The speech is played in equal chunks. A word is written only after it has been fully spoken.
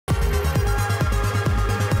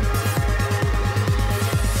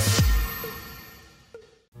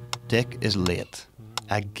Dick is late.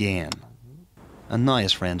 Again. And now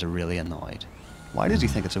his friends are really annoyed. Why does he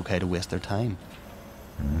think it's okay to waste their time?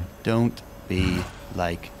 Don't be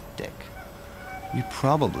like Dick. You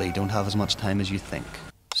probably don't have as much time as you think.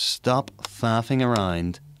 Stop faffing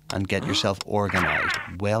around and get yourself organised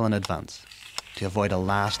well in advance to avoid a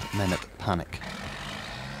last-minute panic.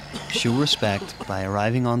 Show respect by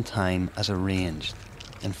arriving on time as arranged.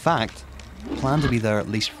 In fact, plan to be there at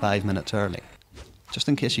least 5 minutes early, just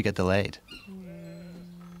in case you get delayed.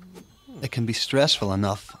 It can be stressful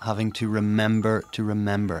enough having to remember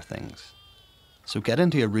things. So get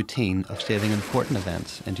into a routine of saving important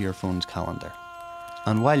events into your phone's calendar.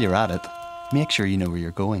 And while you're at it, make sure you know where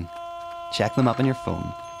you're going. Check them up on your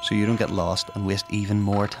phone so you don't get lost and waste even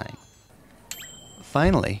more time.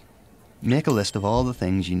 Finally, make a list of all the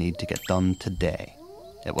things you need to get done today.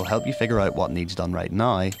 It will help you figure out what needs done right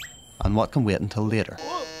now and what can wait until later.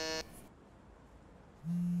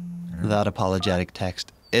 That apologetic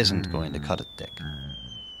text isn't going to cut it, Dick.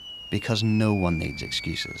 Because no one needs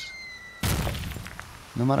excuses.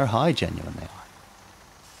 No matter how genuine they are.